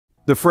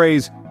The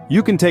phrase,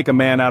 "You can take a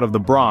man out of the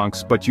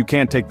Bronx, but you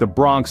can't take the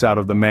Bronx out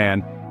of the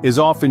man," is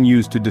often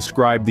used to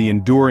describe the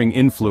enduring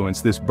influence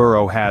this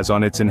borough has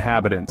on its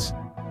inhabitants.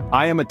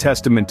 I am a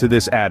testament to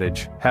this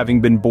adage,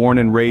 having been born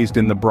and raised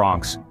in the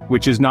Bronx,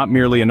 which is not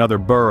merely another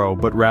borough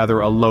but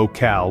rather a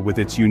locale with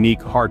its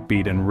unique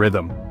heartbeat and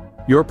rhythm.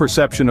 Your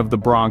perception of the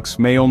Bronx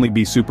may only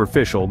be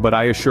superficial, but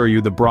I assure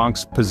you the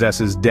Bronx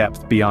possesses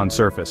depth beyond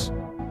surface.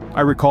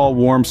 I recall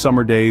warm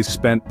summer days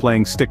spent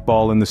playing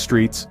stickball in the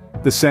streets,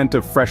 the scent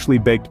of freshly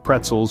baked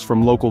pretzels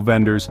from local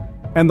vendors,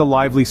 and the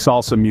lively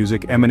salsa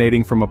music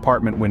emanating from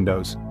apartment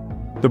windows.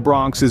 The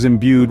Bronx is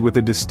imbued with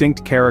a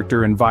distinct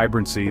character and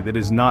vibrancy that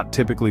is not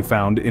typically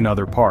found in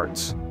other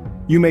parts.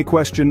 You may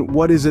question,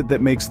 what is it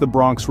that makes the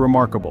Bronx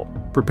remarkable?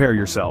 Prepare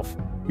yourself.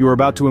 You are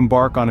about to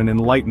embark on an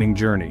enlightening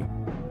journey.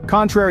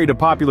 Contrary to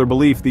popular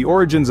belief, the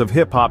origins of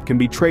hip-hop can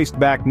be traced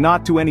back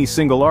not to any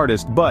single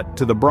artist but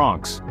to the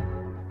Bronx.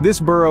 This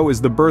borough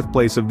is the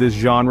birthplace of this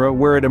genre,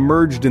 where it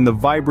emerged in the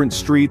vibrant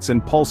streets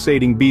and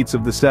pulsating beats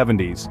of the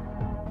 70s.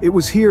 It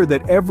was here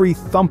that every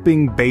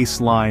thumping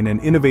bass line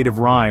and innovative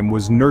rhyme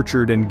was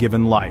nurtured and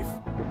given life.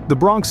 The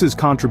Bronx's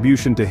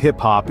contribution to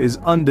hip-hop is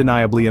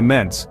undeniably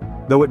immense,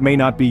 though it may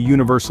not be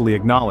universally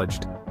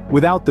acknowledged.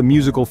 Without the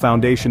musical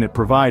foundation it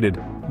provided,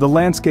 the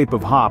landscape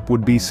of hop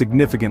would be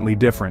significantly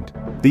different.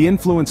 The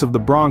influence of the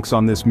Bronx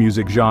on this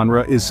music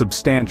genre is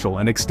substantial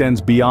and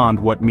extends beyond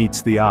what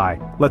meets the eye.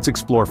 Let's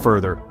explore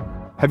further.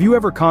 Have you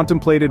ever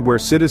contemplated where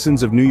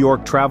citizens of New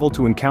York travel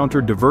to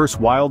encounter diverse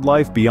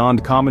wildlife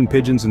beyond common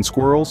pigeons and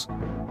squirrels?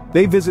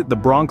 They visit the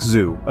Bronx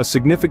Zoo, a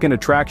significant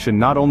attraction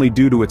not only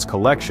due to its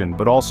collection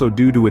but also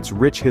due to its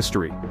rich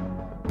history.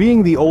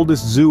 Being the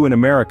oldest zoo in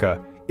America,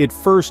 it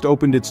first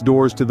opened its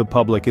doors to the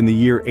public in the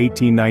year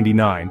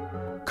 1899.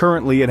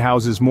 Currently it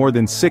houses more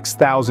than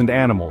 6,000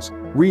 animals,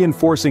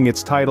 reinforcing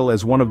its title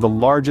as one of the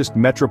largest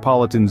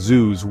metropolitan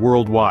zoos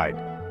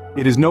worldwide.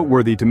 It is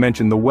noteworthy to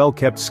mention the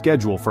well-kept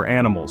schedule for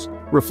animals,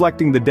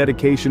 reflecting the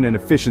dedication and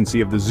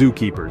efficiency of the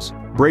zookeepers.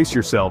 Brace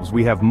yourselves,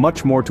 we have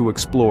much more to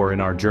explore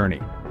in our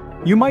journey.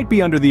 You might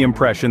be under the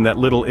impression that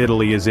Little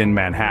Italy is in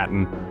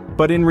Manhattan,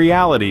 but in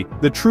reality,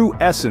 the true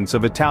essence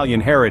of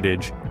Italian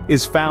heritage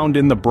is found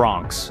in the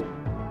Bronx.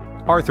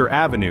 Arthur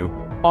Avenue,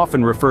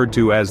 often referred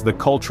to as the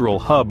cultural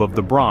hub of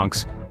the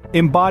Bronx,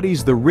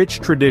 embodies the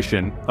rich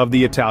tradition of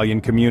the Italian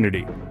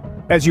community.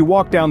 As you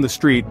walk down the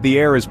street, the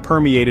air is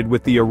permeated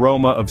with the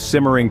aroma of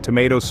simmering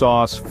tomato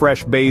sauce,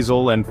 fresh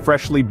basil, and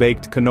freshly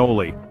baked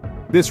cannoli.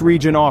 This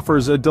region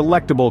offers a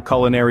delectable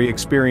culinary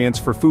experience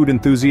for food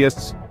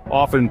enthusiasts,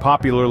 often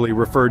popularly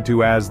referred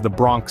to as the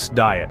Bronx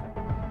diet.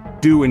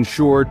 Do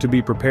ensure to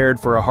be prepared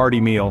for a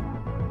hearty meal.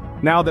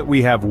 Now that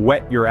we have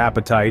whet your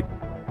appetite,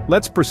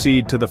 let's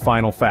proceed to the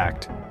final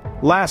fact.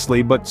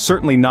 Lastly, but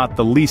certainly not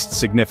the least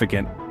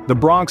significant, the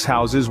Bronx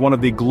houses one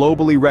of the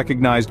globally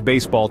recognized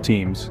baseball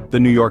teams, the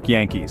New York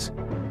Yankees.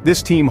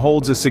 This team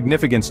holds a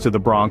significance to the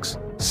Bronx,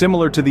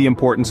 similar to the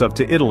importance of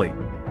to Italy.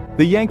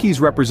 The Yankees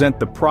represent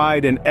the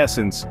pride and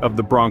essence of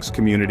the Bronx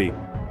community.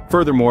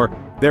 Furthermore,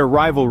 their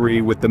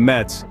rivalry with the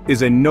Mets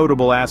is a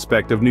notable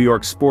aspect of New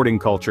York's sporting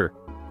culture.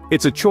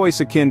 It's a choice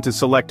akin to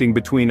selecting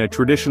between a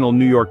traditional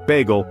New York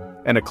bagel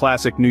and a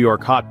classic New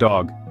York hot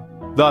dog.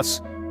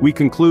 Thus, we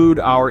conclude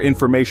our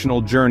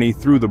informational journey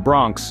through the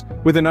Bronx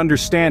with an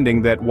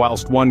understanding that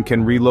whilst one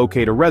can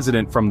relocate a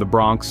resident from the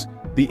Bronx,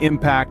 the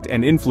impact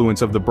and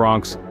influence of the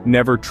Bronx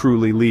never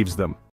truly leaves them.